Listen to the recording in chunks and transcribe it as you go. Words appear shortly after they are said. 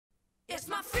It's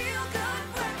my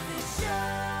feel-good breakfast show.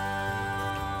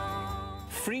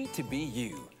 Free to be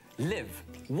you. Live,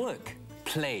 work,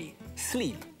 play,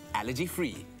 sleep.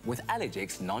 Allergy-free with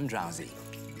ALLERGEX non-drowsy.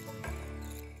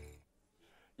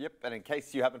 Yep, and in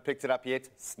case you haven't picked it up yet,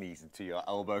 sneeze into your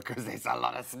elbow because there's a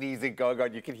lot of sneezing going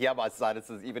on. You can hear my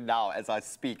sinuses even now as I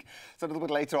speak. So a little bit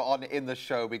later on in the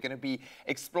show, we're going to be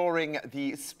exploring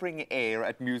the spring air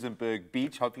at Muizenberg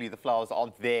Beach. Hopefully the flowers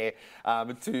aren't there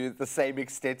to the same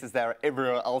extent as they are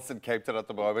everywhere else in Cape Town at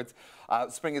the moment.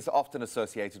 Spring is often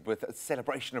associated with a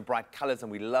celebration of bright colours,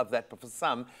 and we love that. But for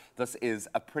some, this is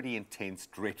a pretty intense,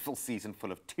 dreadful season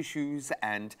full of tissues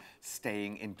and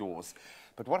staying indoors.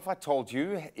 But what if I told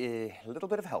you a little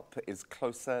bit of help is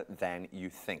closer than you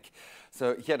think?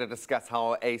 So here to discuss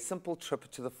how a simple trip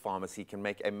to the pharmacy can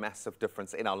make a massive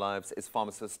difference in our lives is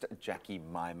pharmacist Jackie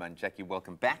Myman. Jackie,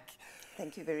 welcome back.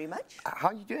 Thank you very much. How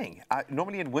are you doing?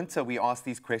 Normally in winter we ask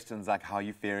these questions like, how are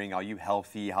you faring? Are you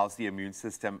healthy? How's the immune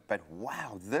system? But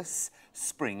wow, this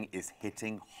spring is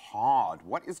hitting hard.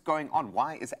 What is going on?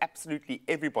 Why is absolutely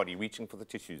everybody reaching for the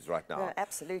tissues right now? No,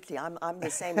 absolutely. I'm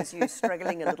the same as you,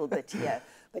 struggling a little bit here.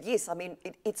 But yes, I mean,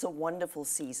 it's a wonderful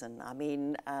season. I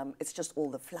mean, it's just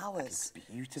all the flowers. It's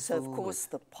beautiful. So, of course,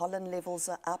 the pollen levels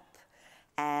are up.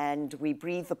 And we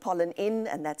breathe the pollen in,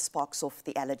 and that sparks off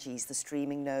the allergies, the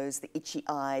streaming nose, the itchy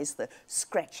eyes, the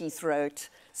scratchy throat.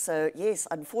 So, yes,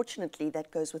 unfortunately, that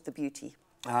goes with the beauty.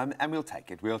 And we'll take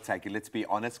it, let's be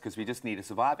honest, because we just need to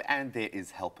survive, and there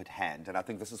is help at hand. And I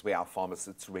think this is where our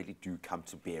pharmacists really do come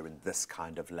to bear in this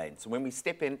kind of lane. So when we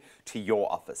step in to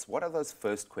your office, what are those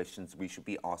first questions we should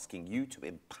be asking you to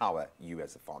empower you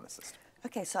as a pharmacist?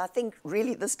 Okay, so I think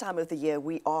really this time of the year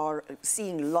we are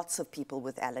seeing lots of people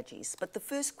with allergies. But the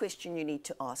first question you need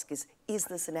to ask is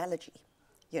this an allergy?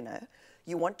 You know,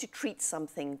 you want to treat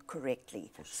something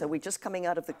correctly. Sure. So we're just coming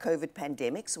out of the COVID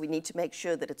pandemic, so we need to make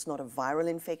sure that it's not a viral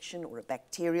infection or a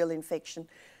bacterial infection.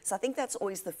 So I think that's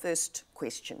always the first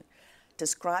question.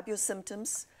 Describe your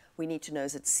symptoms. We need to know,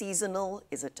 is it seasonal?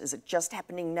 Is it just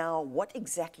happening now? What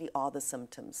exactly are the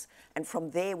symptoms? And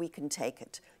from there we can take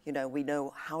it. You know, we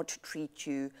know how to treat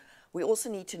you. We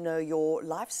also need to know your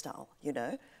lifestyle, you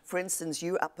know. For instance,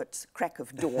 you up at crack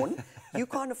of dawn, you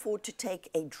can't afford to take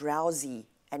a drowsy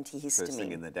antihistamine. First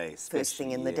thing in the day. First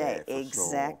thing in the day,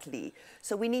 exactly. Sure.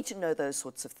 So we need to know those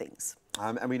sorts of things.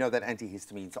 And we know that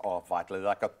antihistamines are vital. They're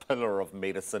like a pillar of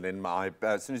medicine in my...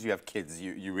 as soon as you have kids,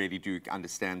 you really do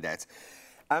understand that.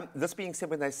 This being said,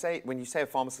 when you say a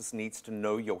pharmacist needs to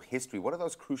know your history, what are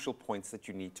those crucial points that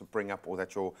you need to bring up or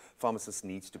that your pharmacist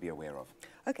needs to be aware of?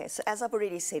 Okay, so as I've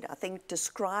already said, I think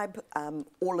describe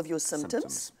all of your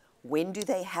symptoms. When do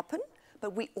they happen?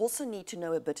 But we also need to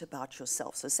know a bit about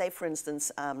yourself. So say, for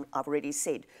instance, I've already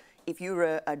said, if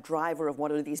you're a driver of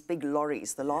one of these big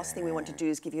lorries, the last thing we want to do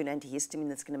is give you an antihistamine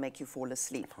that's going to make you fall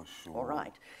asleep. For sure. All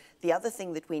right. The other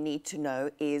thing that we need to know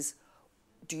is,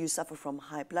 do you suffer from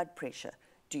high blood pressure?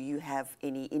 Do you have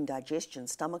any indigestion,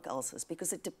 stomach ulcers?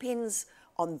 Because it depends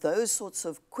on those sorts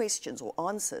of questions or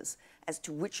answers as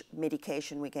to which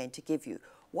medication we're going to give you.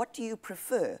 What do you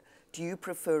prefer? Do you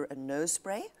prefer a nose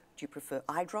spray? Do you prefer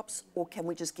eye drops? Or can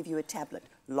we just give you a tablet?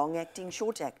 Long-acting,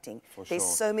 short-acting? There's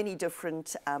so many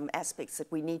different aspects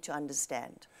that we need to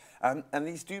understand. And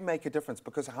these do make a difference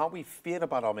because how we feel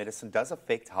about our medicine does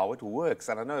affect how it works.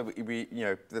 And I know you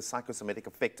know, the psychosomatic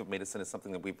effect of medicine is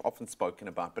something that we've often spoken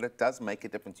about, but it does make a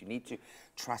difference. You need to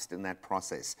trust in that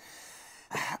process.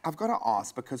 I've got to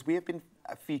ask, because we have been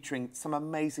featuring some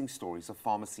amazing stories of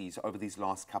pharmacies over these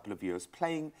last couple of years,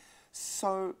 playing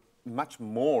so much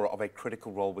more of a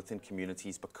critical role within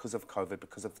communities because of COVID,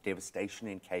 because of the devastation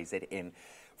in KZN.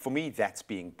 For me, that's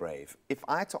being brave. If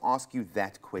I had to ask you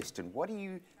that question, what do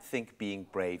you think being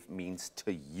brave means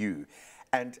to you?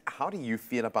 And how do you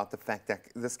feel about the fact that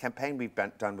this campaign we've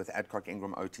done with Adcock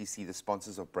Ingram OTC, the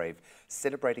sponsors of Brave,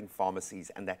 celebrating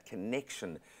pharmacies and that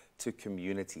connection to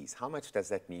communities, how much does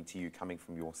that mean to you coming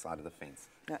from your side of the fence?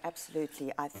 No,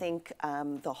 absolutely. I think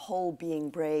the whole Being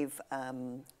Brave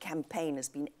campaign has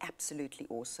been absolutely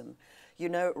awesome. You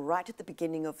know, right at the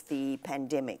beginning of the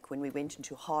pandemic, when we went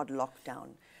into hard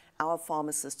lockdown, our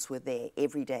pharmacists were there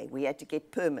every day. We had to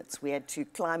get permits. We had to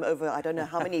climb over, I don't know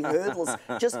how many hurdles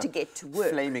just to get to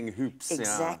work. Flaming hoops.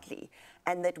 Exactly.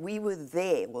 Yeah. And that we were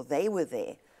there, well, they were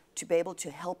there, to be able to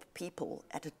help people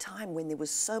at a time when there was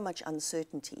so much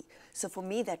uncertainty. So for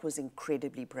me, that was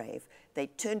incredibly brave. They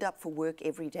turned up for work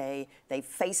every day. They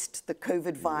faced the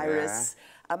COVID virus.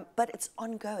 Yeah. But it's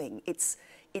ongoing. It's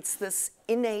this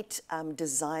innate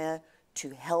desire to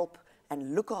help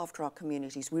and look after our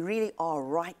communities. We really are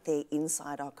right there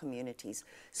inside our communities.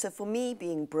 So for me,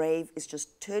 being brave is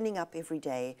just turning up every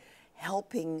day,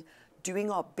 helping,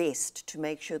 doing our best to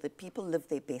make sure that people live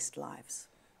their best lives.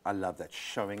 I love that,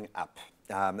 showing up.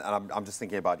 And I'm just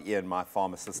thinking about Ian, my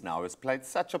pharmacist now, who's played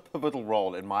such a pivotal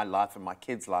role in my life and my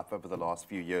kids' life over the last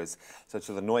few years. So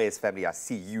to the Noyes family, I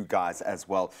see you guys as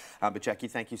well. But Jackie,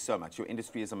 thank you so much. Your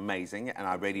industry is amazing, and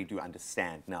I really do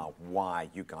understand now why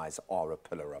you guys are a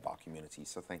pillar of our community.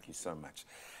 So thank you so much.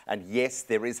 And yes,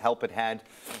 there is help at hand.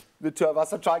 The two of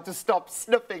us are trying to stop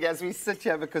sniffing as we sit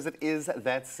here because it is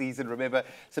that season. Remember,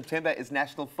 September is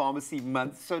National Pharmacy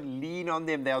Month, so lean on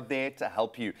them. They are there to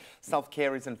help you.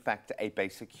 Self-care is, in fact, a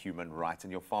basic human right,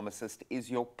 and your pharmacist is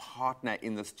your partner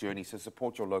in this journey. So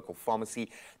support your local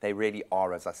pharmacy. They really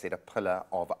are, as I said, a pillar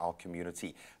of our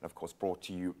community. And, of course, brought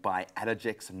to you by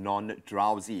ALLERGEX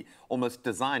Non-Drowsy, almost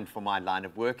designed for my line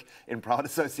of work in proud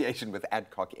association with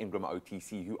Adcock Ingram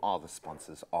OTC, who are the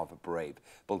sponsors of Brave,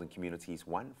 building communities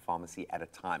one pharmacy at a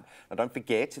time. Now, don't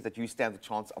forget that you stand the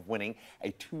chance of winning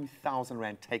a 2,000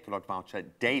 Rand take-a-lot voucher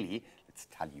daily. Let's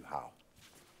tell you how.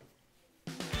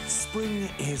 Spring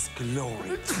is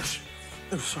glory.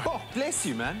 Oh, bless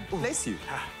you, man. Bless you.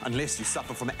 Unless you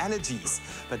suffer from allergies.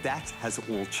 But that has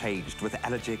all changed with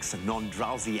ALLERGEX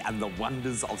Non-Drowsy and the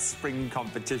wonders of spring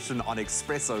competition on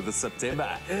Expresso this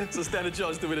September. So stand a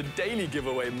chance to win a daily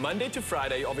giveaway Monday to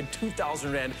Friday of a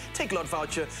 2,000 Rand take-a-lot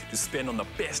voucher to spend on the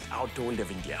best outdoor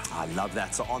living gear. I love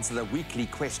that. So answer the weekly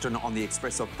question on the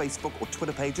Expresso Facebook or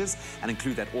Twitter pages and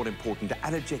include that all-important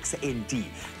ALLERGEX ND.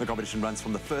 The competition runs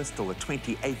from the 1st till the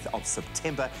 28th of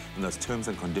September, and those terms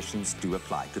and conditions do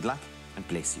apply. Good luck and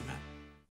bless you, man.